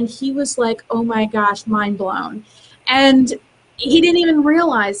story, and he was like, oh my gosh, mind blown. And he didn't even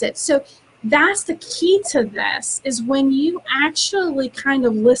realize it. So that's the key to this, is when you actually kind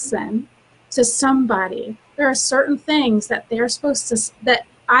of listen to somebody, there are certain things that that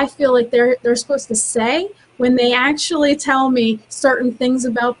I feel like they're supposed to say when they actually tell me certain things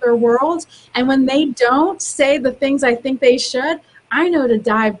about their world. And when they don't say the things I think they should, I know to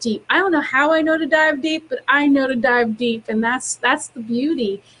dive deep. I don't know how I know to dive deep, but I know to dive deep. And that's the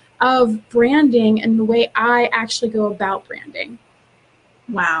beauty of branding and the way I actually go about branding.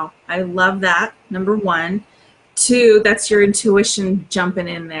 Wow. I love that. Number one. Two, that's your intuition jumping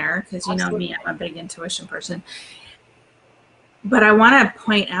in there, because you know me, I'm a big intuition person. But I want to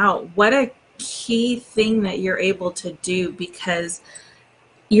point out what a key thing that you're able to do, because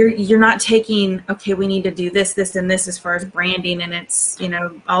you're not taking, okay, we need to do this, this, and this as far as branding, and it's,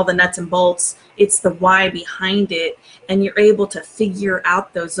 all the nuts and bolts. It's the why behind it, and you're able to figure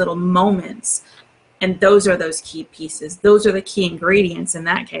out those little moments. And those are those key pieces. Those are the key ingredients in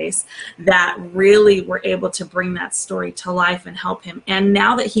that case that really were able to bring that story to life and help him. And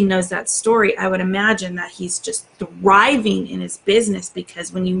now that he knows that story, I would imagine that he's just thriving in his business,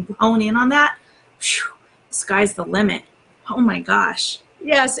 because when you hone in on that, whew, sky's the limit. Oh my gosh.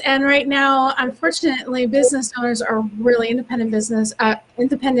 Yes, and right now, unfortunately, business owners are really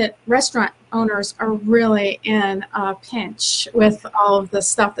independent restaurant owners are really in a pinch with all of the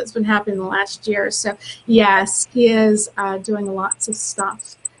stuff that's been happening in the last year. So yes, he is doing lots of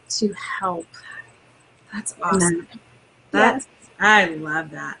stuff to help. That's awesome. I love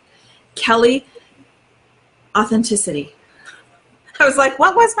that. Kelly, authenticity. I was like,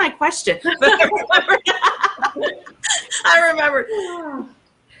 what was my question? But I remembered.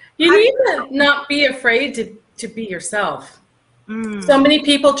 You need to not be afraid to be yourself. Mm. So many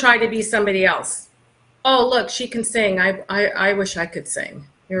people try to be somebody else. Oh, look, she can sing. I wish I could sing.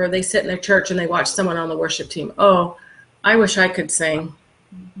 Or they sit in a church and they watch someone on the worship team. Oh, I wish I could sing.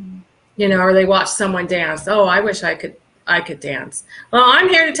 You know, or they watch someone dance. Oh, I wish I could dance. Well, I'm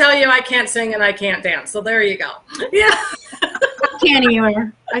here to tell you I can't sing and I can't dance. So there you go. Yeah. I can't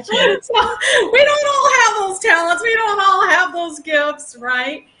either. I can't. So we don't all have those talents. We don't all have those gifts,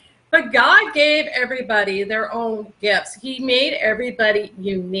 right? But God gave everybody their own gifts. He made everybody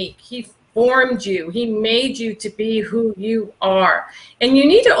unique. He formed you. He made you to be who you are. And you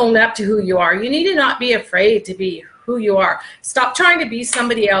need to own up to who you are. You need to not be afraid to be who you are. Stop trying to be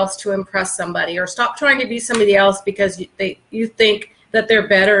somebody else to impress somebody, or stop trying to be somebody else because you think that they're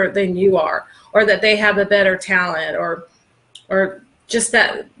better than you are, or that they have a better talent, or just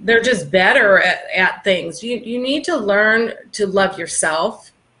that they're just better at things. You need to learn to love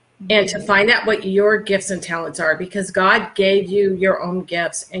yourself and to find out what your gifts and talents are, because God gave you your own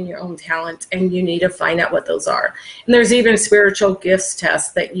gifts and your own talents, and you need to find out what those are. And there's even spiritual gifts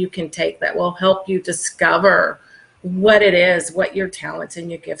tests that you can take that will help you discover what it is, what your talents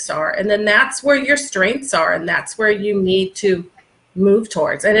and your gifts are. And then that's where your strengths are, and that's where you need to move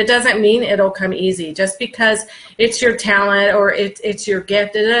towards. And it doesn't mean it'll come easy. Just because it's your talent or it's your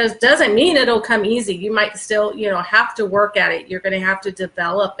gift, doesn't mean it'll come easy. You might still, have to work at it. You're going to have to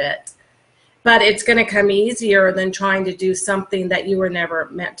develop it. But it's going to come easier than trying to do something that you were never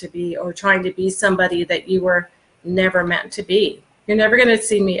meant to be, or trying to be somebody that you were never meant to be. You're never going to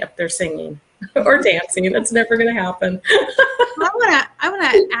see me up there singing or dancing. That's never going to happen. I want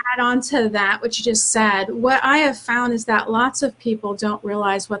to add on to that, what you just said. What I have found is that lots of people don't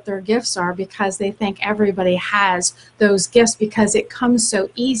realize what their gifts are, because they think everybody has those gifts because it comes so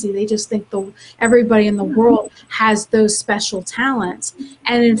easy. They just think everybody in the world has those special talents.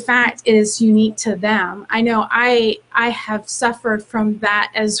 And in fact, it is unique to them. I know I have suffered from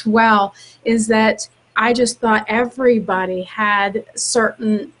that as well, is that I just thought everybody had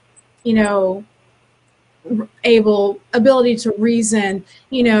certain, ability to reason,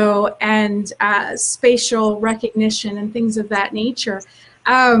 and spatial recognition and things of that nature.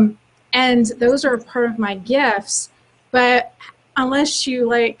 And those are part of my gifts. But unless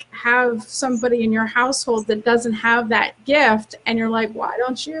you have somebody in your household that doesn't have that gift, and you're like, why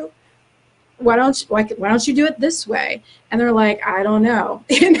don't you do it this way? And they're like, I don't know,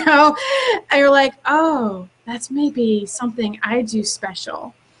 and you're like, oh, that's maybe something I do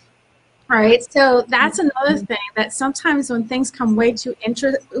special. Right. So that's another thing, that sometimes when things come way too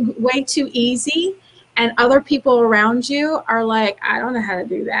easy, and other people around you are like, I don't know how to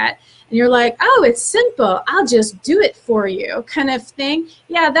do that, and you're like, oh, it's simple, I'll just do it for you, kind of thing.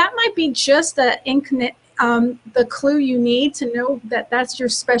 Yeah, that might be just the clue you need to know that that's your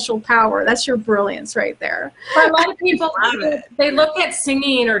special power. That's your brilliance right there. For a lot of people, they look at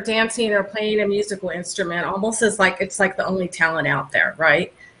singing or dancing or playing a musical instrument almost as it's like the only talent out there,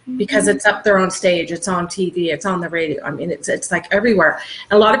 right? Because it's up there on stage, it's on TV, it's on the radio. I mean, it's like everywhere.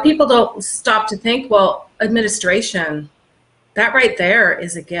 And a lot of people don't stop to think, well, administration, that right there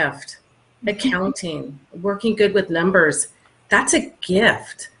is a gift. Accounting, working good with numbers, that's a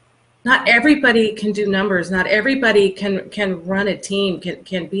gift. Not everybody can do numbers. Not everybody can run a team,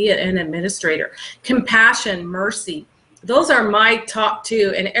 can be an administrator. Compassion, mercy, those are my top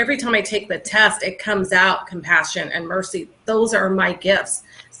two. And every time I take the test, it comes out compassion and mercy. Those are my gifts.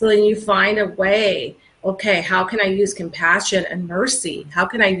 So then you find a way, okay, how can I use compassion and mercy? How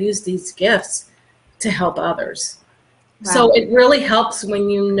can I use these gifts to help others? Wow. So it really helps when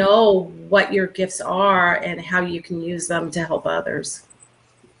you know what your gifts are and how you can use them to help others.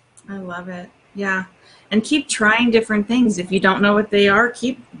 I love it. Yeah. And keep trying different things. If you don't know what they are,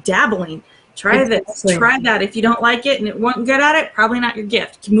 keep dabbling. Try this, try that. If you don't like it and it wasn't good at it, probably not your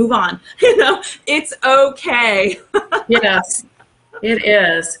gift. Move on. It's okay. Yes, it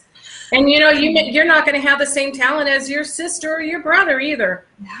is. And you're not going to have the same talent as your sister or your brother either.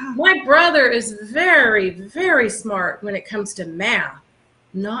 Yeah. My brother is very, very smart when it comes to math.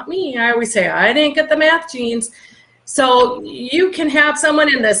 Not me. I always say I didn't get the math genes. So you can have someone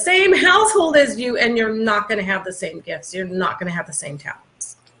in the same household as you, and you're not going to have the same gifts. You're not going to have the same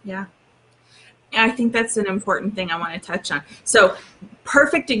talents. Yeah. I think that's an important thing I want to touch on. So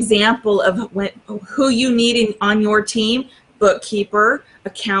perfect example of who you need on your team: bookkeeper,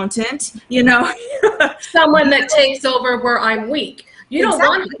 accountant, someone that takes over where I'm weak. You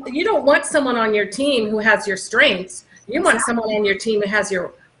don't want someone on your team who has your strengths. You want someone on your team who has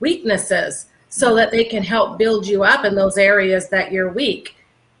your weaknesses, so that they can help build you up in those areas that you're weak.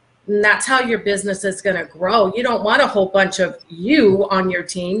 And that's how your business is going to grow. You don't want a whole bunch of you on your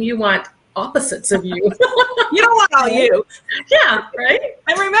team. You want opposites of you. You don't want all you. Yeah, right?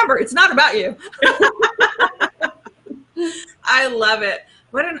 And remember, it's not about you. I love it.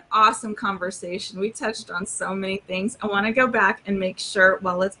 What an awesome conversation. We touched on so many things. I want to go back and make sure,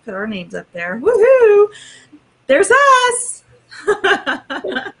 well, let's put our names up there. Woohoo! There's us.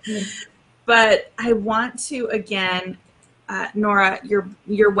 But I want to, again, Nora, your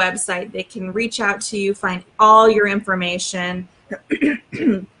website, they can reach out to you, find all your information,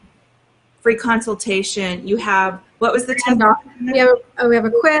 free consultation. You have, what was the And we have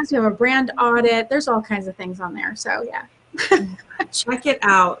a quiz, we have a brand audit. There's all kinds of things on there. So yeah. Check it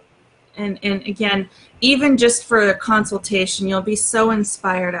out. And again, even just for a consultation, you'll be so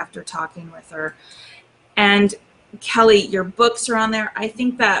inspired after talking with her. And Kelly, your books are on there. I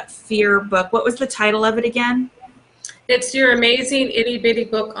think that fear book, what was the title of it again? It's your amazing itty bitty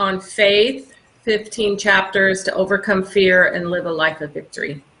book on faith, 15 chapters to overcome fear and live a life of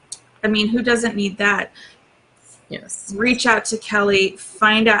victory. I mean, who doesn't need that? Yes. Reach out to Kelly,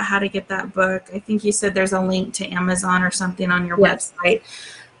 find out how to get that book. I think you said there's a link to Amazon or something on your Yes. website.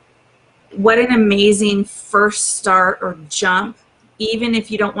 What an amazing first start or jump. Even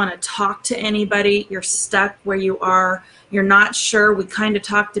if you don't want to talk to anybody, you're stuck where you are, you're not sure. We kind of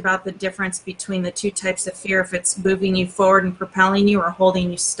talked about the difference between the two types of fear, if it's moving you forward and propelling you or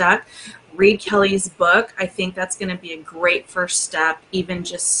holding you stuck. Read Kelly's book. I think that's going to be a great first step, even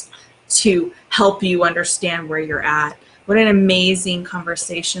just to help you understand where you're at. What an amazing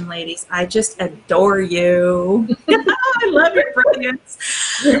conversation, ladies. I just adore you. I love your brilliance.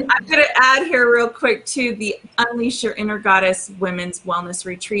 I'm going to add here real quick to the Unleash Your Inner Goddess Women's Wellness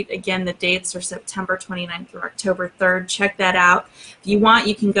Retreat. Again, the dates are September 29th through October 3rd. Check that out. If you want,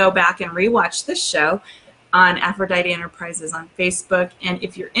 you can go back and rewatch this show on Aphrodite Enterprises on Facebook. And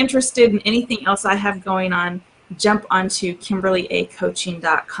if you're interested in anything else I have going on, jump onto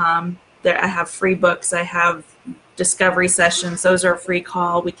KimberlyACoaching.com. There I have free books. I have discovery sessions. Those are a free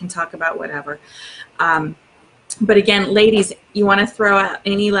call. We can talk about whatever. But again, ladies, you want to throw out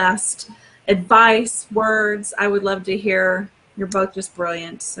any last advice, words? I would love to hear. You're both just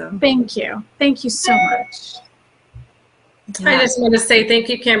brilliant. So Thank you. Thank you so much. I just want to say thank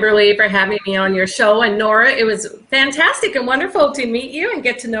you, Kimberly, for having me on your show. And Nora, it was fantastic and wonderful to meet you and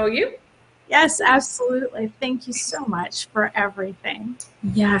get to know you. Yes, absolutely. Thank you so much for everything.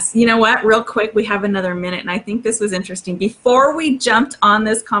 Yes. You know what? Real quick, we have another minute, and I think this was interesting. Before we jumped on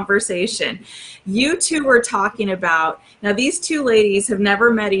this conversation, you two were talking about, now these two ladies have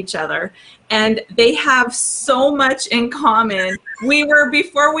never met each other, and they have so much in common.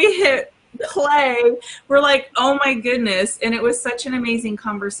 Before we hit play, we're like, oh my goodness. And it was such an amazing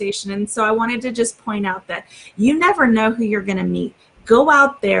conversation. And so I wanted to just point out that you never know who you're going to meet. Go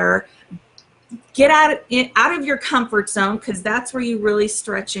out there. Get out of your comfort zone, because that's where you really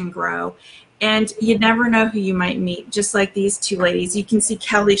stretch and grow. And you never know who you might meet, just like these two ladies. You can see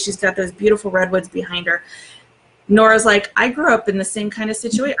Kelly, she's got those beautiful redwoods behind her. Nora's like, I grew up in the same kind of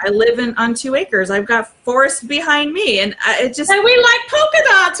situation. I live on 2 acres. I've got forest behind me. And it just... And we like polka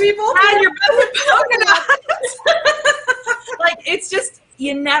dots. We both and you're both in polka dots. Like, it's just...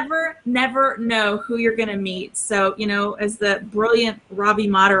 You never know who you're going to meet. So, you know, as the brilliant Robbie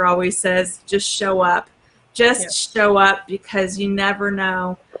Motter always says, just show up. Just show up, because you never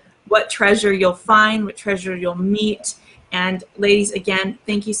know what treasure you'll find, what treasure you'll meet. And ladies, again,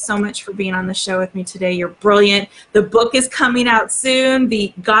 thank you so much for being on the show with me today. You're brilliant. The book is coming out soon.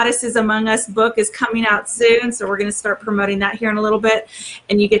 The Goddesses Among Us book is coming out soon. So we're going to start promoting that here in a little bit.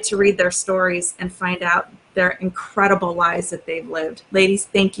 And you get to read their stories and find out their incredible lives that they've lived. Ladies,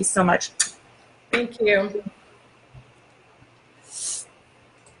 thank you so much. Thank you.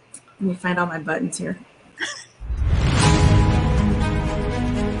 Let me find all my buttons here.